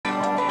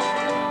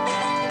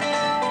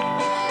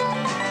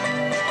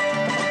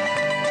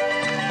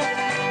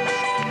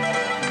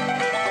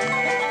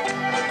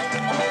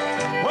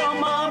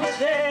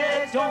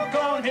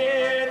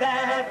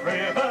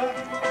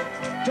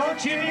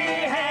Don't you be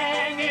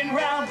hanging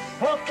round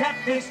for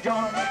Catfish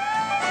John.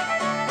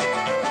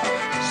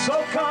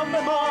 So come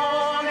the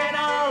morning,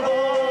 I'll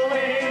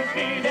always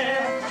be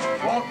there,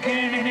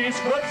 walking in his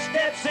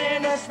footsteps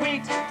in the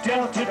sweet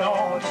Delta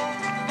dawn.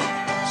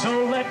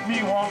 So let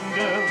me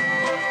wander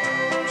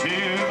to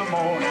the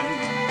morning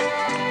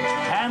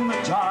and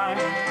the time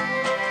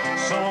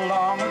so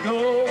long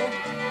ago,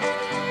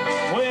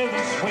 where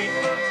the sweet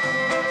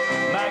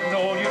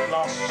magnolia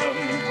blossom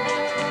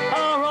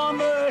are on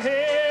the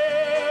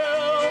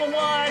hill,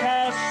 white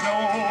as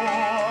snow.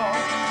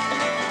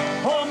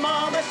 Oh,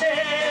 Mama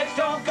said,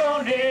 don't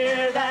go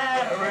near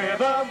that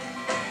river.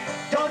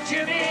 Don't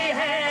you be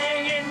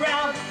hanging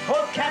round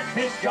for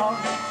Catfish John.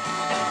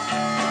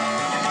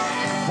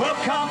 Well,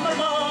 come the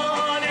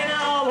morning,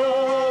 I'll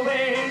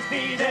always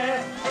be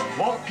there,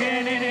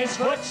 walking in his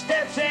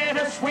footsteps in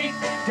a sweet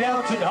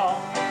Delta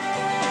dawn.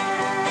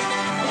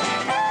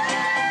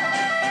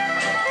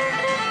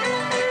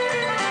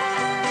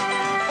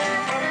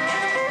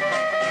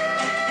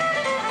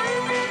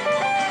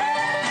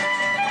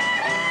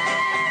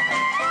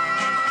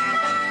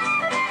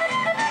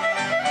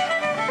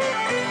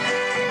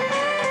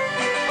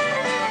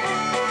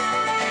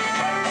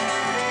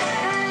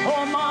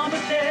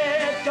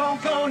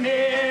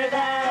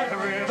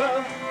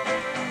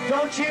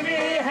 Don't you be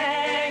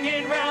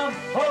hanging round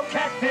for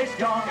Catfish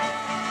John.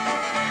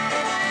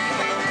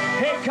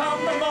 Here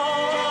come the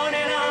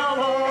morning, I'll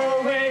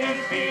always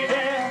be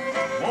there,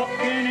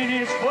 walking in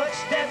his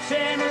footsteps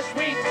in the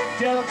sweet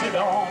Delta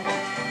dawn.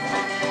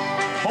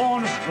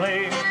 Born a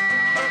slave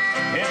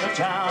in the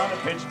town of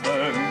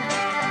Pittsburgh,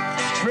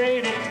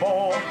 traded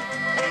for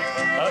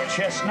a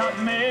chestnut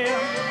mare,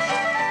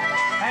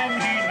 and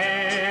he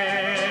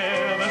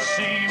never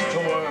seemed to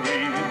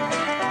worry,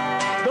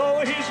 though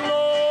his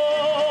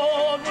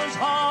Lord was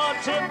hard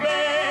to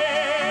bear.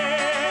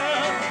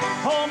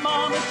 Oh,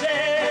 Mama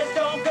says,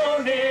 don't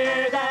go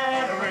near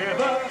that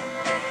river.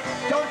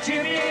 Don't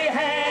you be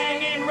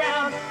hanging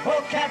round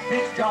for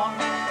Catfish John.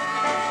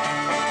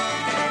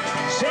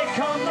 Say,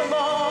 come the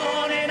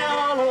morning,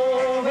 I'll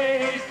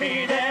always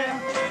be there,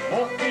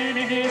 walking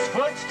in his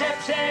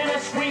footsteps in a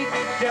sweet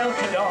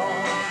Delta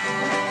dawn.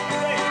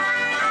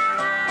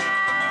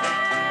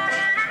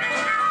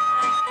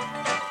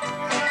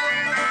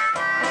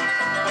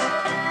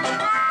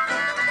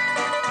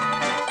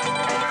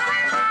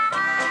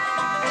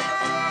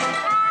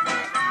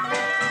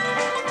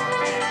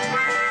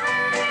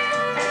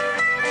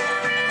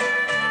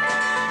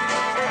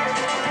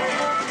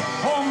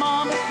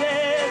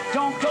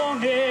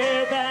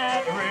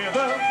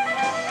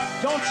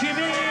 Don't you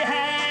be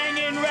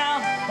hanging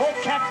round for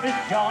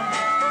Catfish John.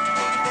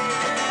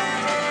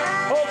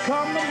 Oh,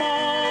 come the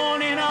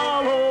morning,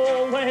 I'll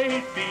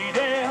always be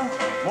there,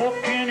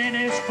 walking in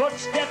his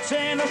footsteps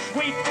in a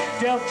sweet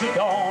Delta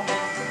dawn.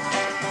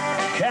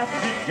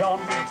 Catfish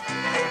John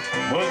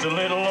was a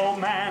little old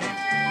man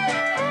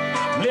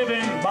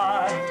living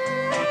by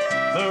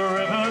the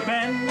river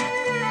bend,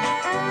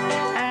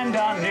 and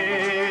I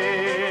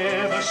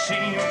never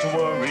seemed to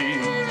worry.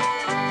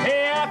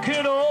 Hey, I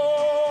could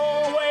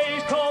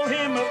always call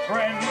him a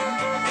friend.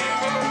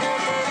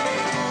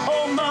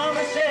 Oh,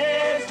 Mama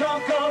says,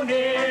 don't go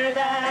near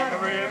that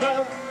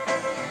river.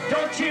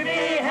 Don't you be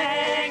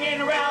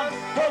hanging around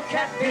for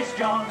Catfish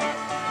John.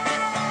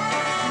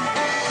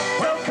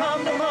 Well,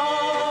 come the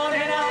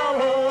morning,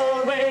 I'll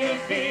always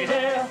be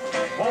there,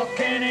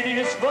 walking in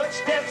his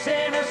footsteps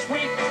in a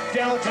sweet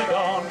Delta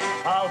dawn.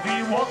 I'll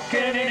be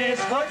walking in his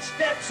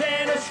footsteps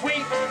in a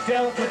sweet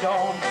Delta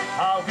dawn.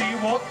 I'll be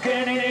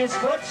walking in his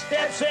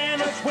footsteps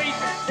in a sweet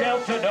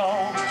Delta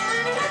dawn.